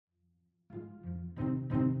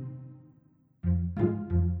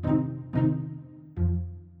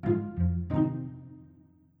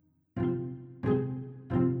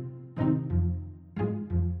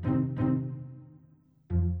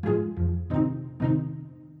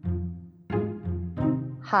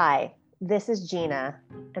Hi, this is Gina,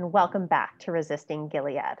 and welcome back to Resisting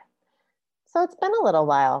Gilead. So it's been a little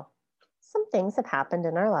while. Some things have happened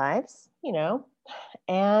in our lives,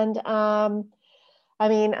 and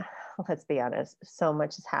let's be honest, so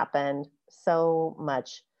much has happened, so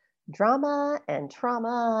much drama and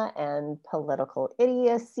trauma and political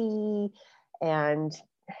idiocy, and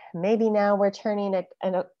maybe now we're turning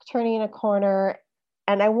a corner.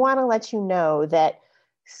 And I want to let you know that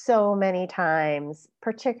so many times,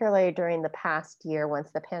 particularly during the past year,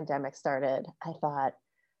 once the pandemic started, I thought,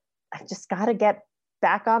 I just got to get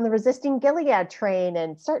back on the Resisting Gilead train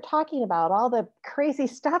and start talking about all the crazy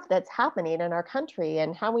stuff that's happening in our country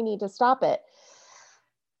and how we need to stop it.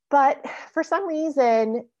 But for some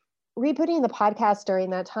reason, rebooting the podcast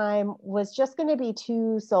during that time was just going to be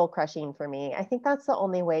too soul crushing for me. I think that's the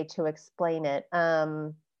only way to explain it.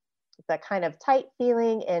 That kind of tight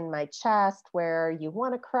feeling in my chest where you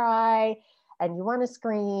want to cry and you want to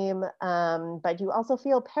scream, but you also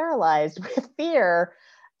feel paralyzed with fear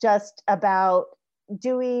just about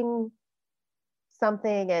doing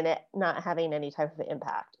something and it not having any type of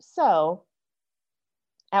impact. So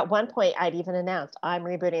at one point, I'd even announced I'm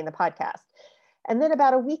rebooting the podcast. And then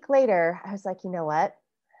about a week later, I was like, you know what?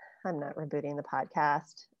 I'm not rebooting the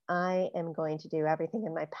podcast. I am going to do everything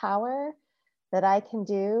in my power that I can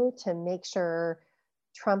do to make sure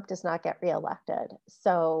Trump does not get reelected.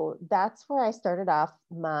 So that's where I started off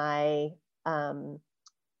my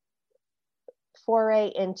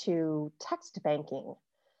foray into text banking.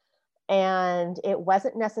 And it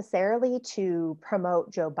wasn't necessarily to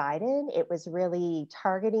promote Joe Biden. It was really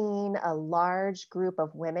targeting a large group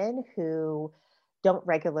of women who don't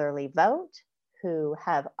regularly vote, who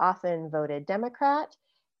have often voted Democrat,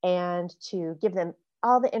 and to give them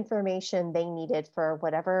all the information they needed for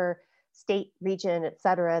whatever state, region, et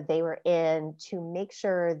cetera, they were in to make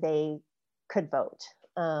sure they could vote.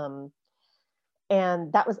 And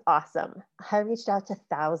that was awesome. I reached out to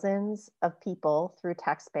thousands of people through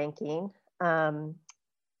text banking.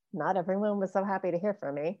 Not everyone was so happy to hear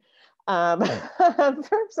from me for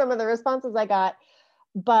some of the responses I got,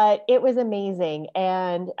 but it was amazing.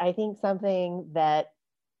 And I think something that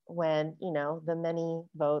when, the many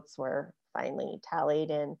votes were finally tallied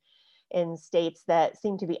in states that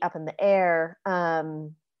seemed to be up in the air, I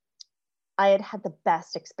had the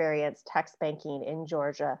best experience text banking in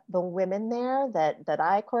Georgia. The women there that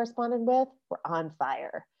I corresponded with were on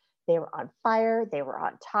fire. They were on fire. They were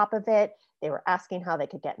on top of it. They were asking how they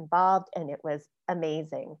could get involved, and it was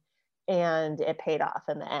amazing. And it paid off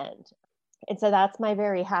in the end. And so that's my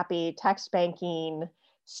very happy text banking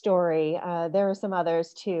story. There were some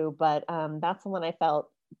others too, but that's the one I felt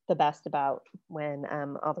the best about when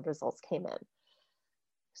all the results came in.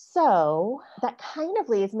 So that kind of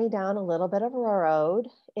leads me down a little bit of a road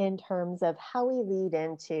in terms of how we lead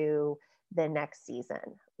into the next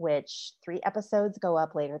season, which 3 episodes go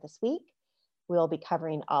up later this week. We'll be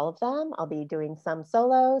covering all of them. I'll be doing some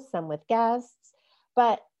solos, some with guests,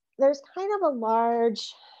 but there's kind of a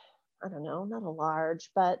large, not a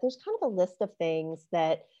large, but there's kind of a list of things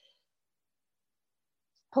that,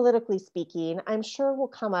 politically speaking, I'm sure will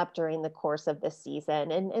come up during the course of this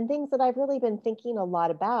season, and things that I've really been thinking a lot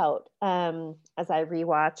about as I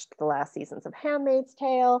rewatched the last seasons of Handmaid's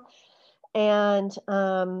Tale, and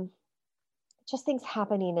just things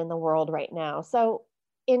happening in the world right now. So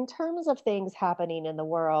in terms of things happening in the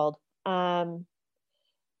world, the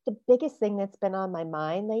biggest thing that's been on my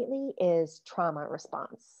mind lately is trauma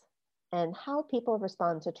response and how people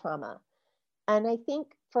respond to trauma. And I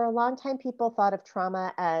think for a long time, people thought of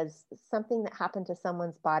trauma as something that happened to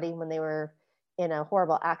someone's body when they were in a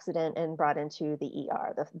horrible accident and brought into the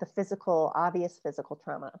ER, the physical, obvious physical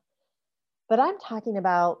trauma. But I'm talking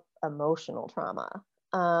about emotional trauma,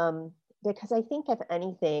 because I think, if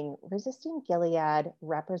anything, Resisting Gilead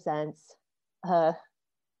represents a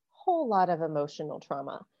whole lot of emotional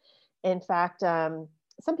trauma. In fact,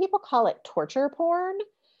 some people call it torture porn,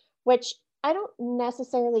 which I don't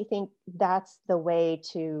necessarily think that's the way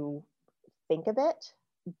to think of it,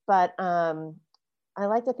 but I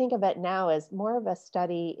like to think of it now as more of a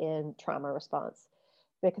study in trauma response,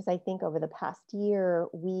 because I think over the past year,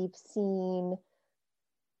 we've seen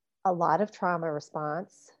a lot of trauma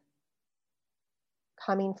response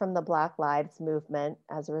coming from the Black Lives Movement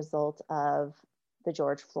as a result of the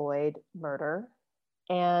George Floyd murder.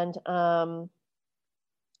 And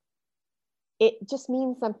it just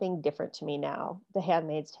means something different to me now. The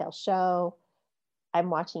Handmaid's Tale show,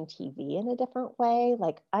 I'm watching TV in a different way.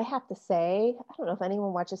 Like, I have to say, I don't know if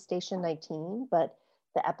anyone watches Station 19, but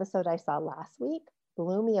the episode I saw last week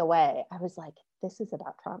blew me away. I was like, this is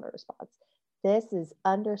about trauma response. This is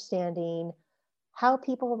understanding how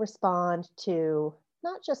people respond to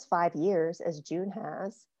not just 5 years, as June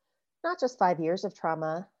has, not just 5 years of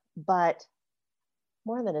trauma, but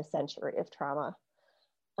more than a century of trauma.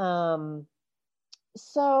 Um,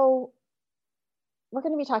 so we're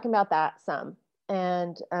going to be talking about that some.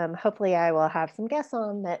 And hopefully I will have some guests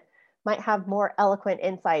on that might have more eloquent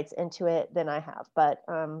insights into it than I have. But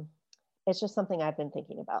it's just something I've been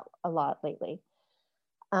thinking about a lot lately.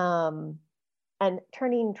 And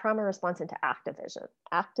turning trauma response into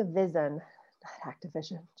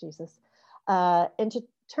into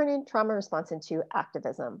turning trauma response into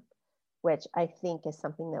activism, which I think is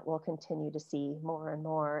something that we'll continue to see more and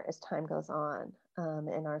more as time goes on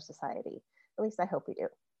in our society. At least I hope we do.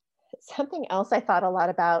 Something else I thought a lot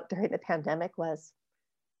about during the pandemic was,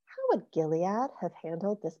 how would Gilead have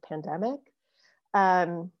handled this pandemic?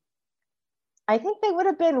 I think they would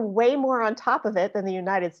have been way more on top of it than the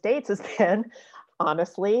United States has been,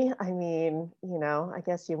 honestly. I mean, I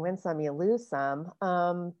guess you win some, you lose some.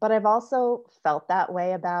 But I've also felt that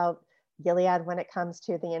way about Gilead when it comes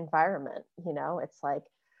to the environment. It's like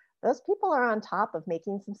those people are on top of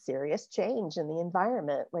making some serious change in the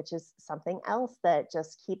environment, which is something else that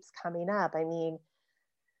just keeps coming up. I mean,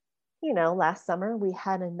 last summer we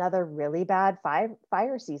had another really bad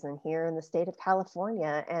fire season here in the state of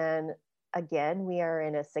California. And again, we are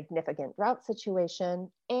in a significant drought situation,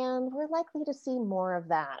 and we're likely to see more of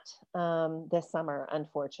that this summer,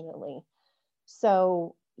 unfortunately.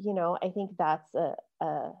 So, I think that's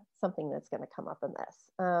something that's going to come up in this.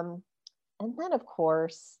 And then, of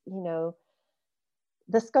course, the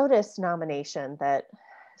SCOTUS nomination that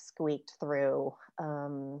squeaked through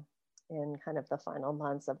in kind of the final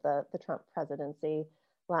months of the Trump presidency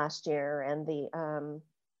last year, and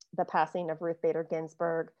the passing of Ruth Bader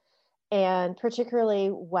Ginsburg, and particularly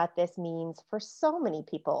what this means for so many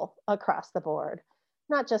people across the board,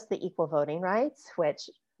 not just the equal voting rights, which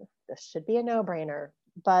this should be a no-brainer,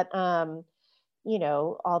 but all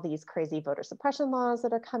these crazy voter suppression laws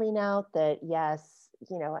that are coming out that, yes,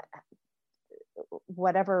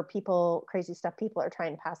 whatever crazy stuff people are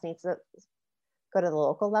trying to pass needs to go to the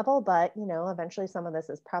local level, but eventually some of this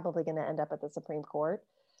is probably going to end up at the Supreme Court.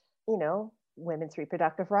 Women's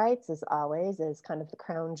reproductive rights, as always, is kind of the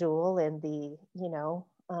crown jewel in the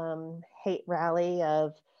hate rally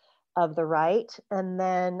of the right. And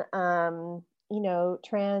then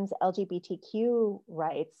trans LGBTQ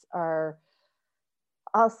rights are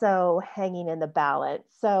also hanging in the balance.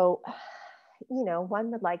 So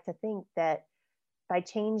one would like to think that by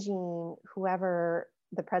changing whoever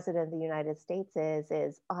the president of the United States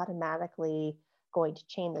is automatically going to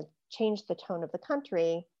change the tone of the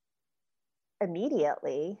country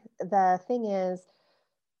immediately. The thing is,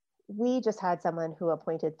 we just had someone who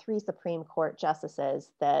appointed 3 Supreme Court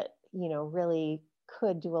justices that, really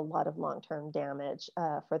could do a lot of long-term damage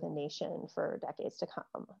for the nation for decades to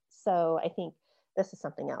come. So I think this is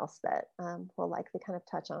something else that we'll likely kind of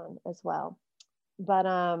touch on as well. But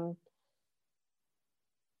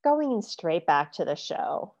going straight back to the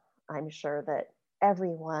show, I'm sure that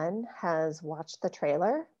everyone has watched the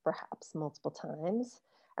trailer, perhaps multiple times.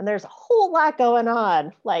 And there's a whole lot going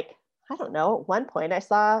on. Like, I don't know, at one point I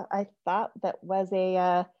thought that was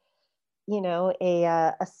a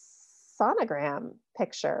sonogram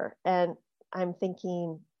picture. And I'm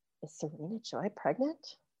thinking, is Serena Joy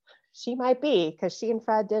pregnant? She might be, because she and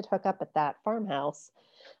Fred did hook up at that farmhouse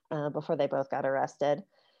before they both got arrested.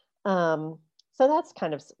 So that's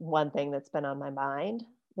kind of one thing that's been on my mind.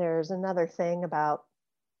 There's another thing about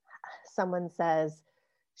someone says,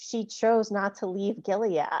 she chose not to leave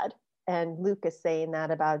Gilead. And Luke is saying that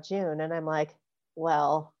about June. And I'm like,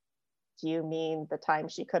 well, do you mean the time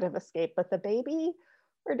she could have escaped with the baby?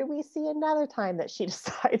 Or do we see another time that she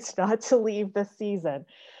decides not to leave this season?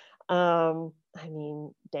 I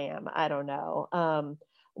mean, damn, I don't know.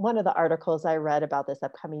 One of the articles I read about this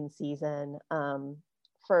upcoming season,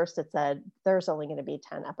 first it said there's only going to be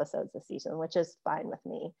 10 episodes this season, which is fine with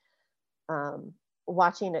me.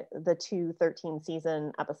 Watching the 2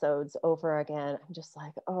 13-season episodes over again, I'm just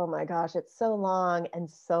like, oh my gosh, it's so long and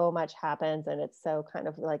so much happens, and it's so kind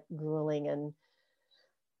of like grueling, and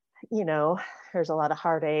there's a lot of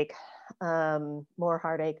heartache, more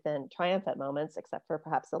heartache than triumphant moments, except for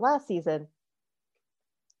perhaps the last season.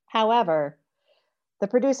 However, the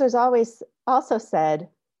producers also said,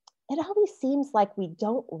 it always seems like we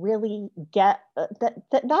don't really get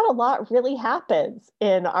that not a lot really happens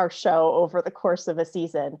in our show over the course of a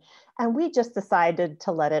season. And we just decided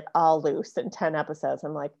to let it all loose in 10 episodes.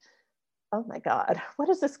 I'm like, oh my God, what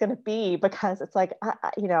is this going to be? Because it's like,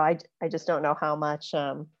 I just don't know how much,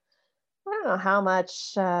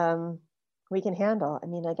 we can handle. I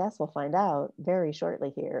mean, I guess we'll find out very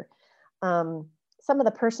shortly here. Um, some of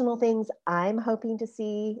the personal things I'm hoping to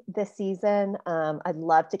see this season. I'd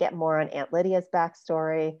love to get more on Aunt Lydia's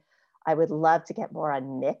backstory. I would love to get more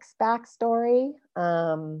on Nick's backstory.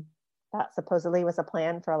 That supposedly was a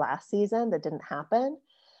plan for last season that didn't happen.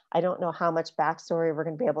 I don't know how much backstory we're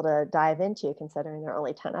going to be able to dive into, considering there are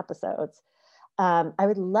only 10 episodes. I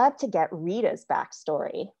would love to get Rita's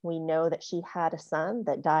backstory. We know that she had a son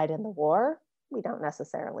that died in the war. We don't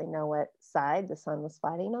necessarily know what side the son was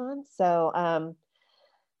fighting on. So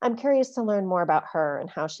I'm curious to learn more about her and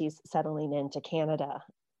how she's settling into Canada.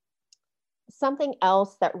 Something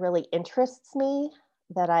else that really interests me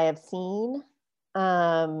that I have seen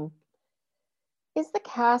is the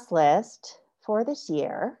cast list for this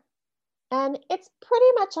year. And it's pretty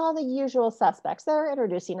much all the usual suspects. They're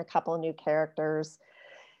introducing a couple of new characters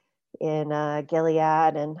in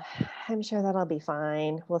Gilead, and I'm sure that'll be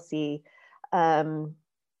fine. We'll see. But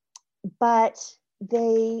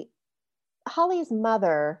June's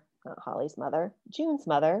mother,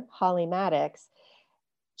 Holly Maddox,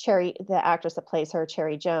 Cherry, the actress that plays her,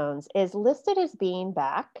 Cherry Jones, is listed as being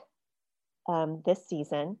back this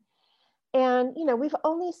season. And, we've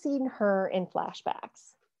only seen her in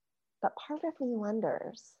flashbacks. But part of me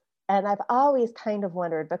wonders, and I've always kind of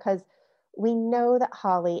wondered, because we know that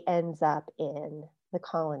Holly ends up in the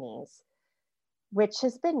colonies, which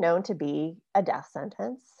has been known to be a death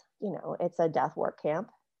sentence. It's a death work camp.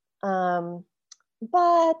 But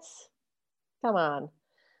come on.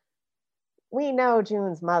 We know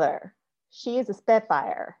June's mother. She is a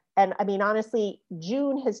Spitfire. And I mean, honestly,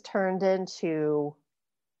 June has turned into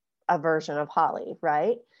a version of Holly,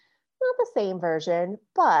 right? Not the same version,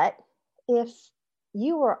 but if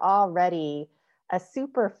you were already a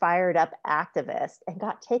super fired up activist and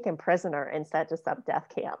got taken prisoner and sent to some death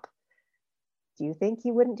camp, do you think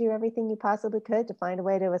you wouldn't do everything you possibly could to find a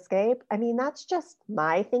way to escape? I mean, that's just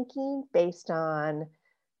my thinking based on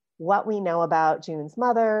what we know about June's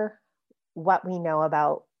mother, what we know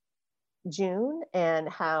about June, and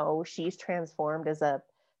how she's transformed as a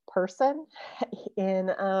person in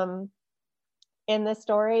this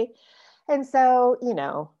story. And so,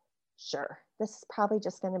 sure, this is probably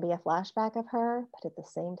just going to be a flashback of her, but at the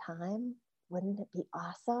same time, wouldn't it be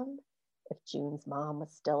awesome if June's mom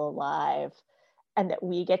was still alive and that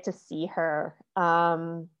we get to see her,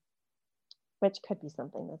 which could be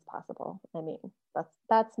something that's possible. I mean,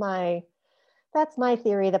 that's my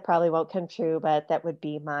theory that probably won't come true, but that would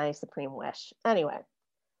be my supreme wish. Anyway,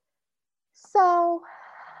 so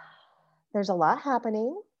there's a lot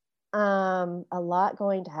happening, a lot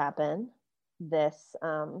going to happen this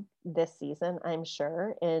season, I'm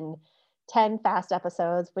sure, in 10 fast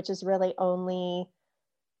episodes, which is really only,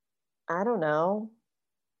 I don't know,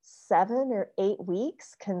 7 or 8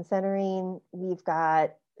 weeks, considering we've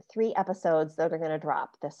got 3 episodes that are going to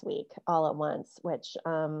drop this week all at once, which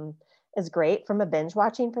is great from a binge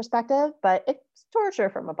watching perspective, but it's torture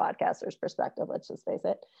from a podcaster's perspective, let's just face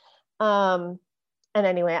it. And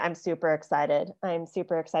anyway, I'm super excited. I'm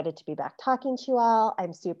super excited to be back talking to you all.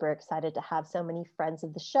 I'm super excited to have so many friends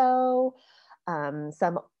of the show,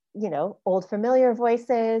 some, old familiar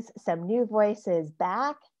voices, some new voices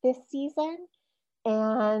back this season.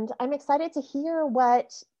 And I'm excited to hear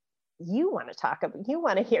what you want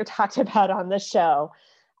to hear talked about on the show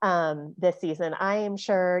this season. I am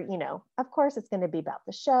sure, of course, it's going to be about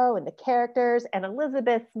the show and the characters and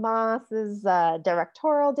Elizabeth Moss's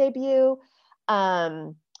directorial debut.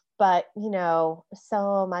 But,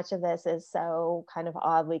 so much of this is so kind of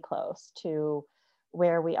oddly close to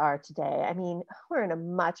where we are today. I mean, we're in a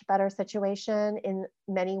much better situation in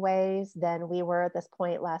many ways than we were at this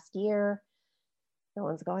point last year. No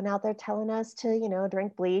one's going out there telling us to,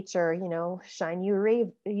 drink bleach or, shine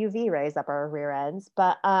UV rays up our rear ends.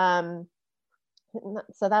 But so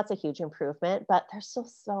that's a huge improvement, but there's still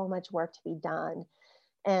so much work to be done.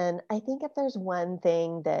 And I think if there's one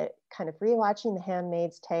thing that kind of rewatching The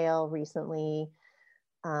Handmaid's Tale recently,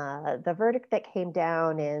 the verdict that came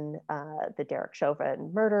down in the Derek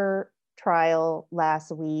Chauvin murder trial last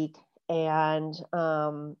week, and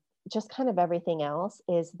just kind of everything else,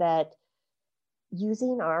 is that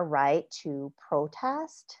using our right to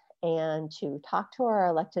protest and to talk to our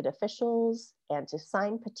elected officials and to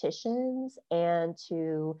sign petitions and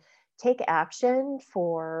to take action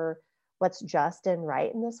for what's just and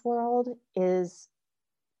right in this world is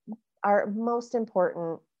our most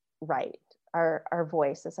important right. Our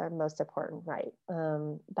voice is our most important right.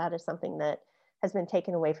 That is something that has been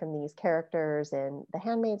taken away from these characters in The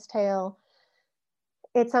Handmaid's Tale.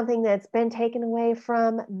 it's something that's been taken away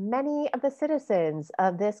from many of the citizens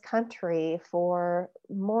of this country for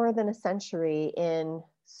more than a century in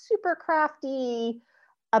super crafty,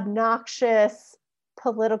 obnoxious,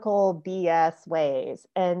 political BS ways.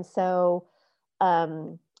 And so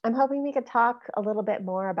I'm hoping we could talk a little bit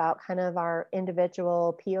more about kind of our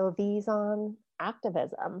individual POVs on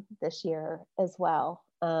activism this year as well,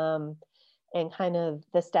 and kind of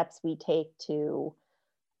the steps we take to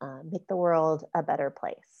make the world a better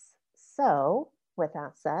place. So, with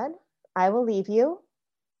that said, I will leave you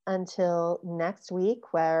until next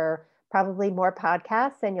week, where probably more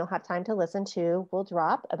podcasts and you'll have time to listen to will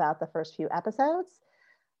drop about the first few episodes.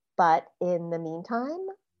 But in the meantime,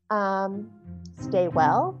 stay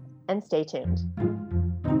well and stay tuned.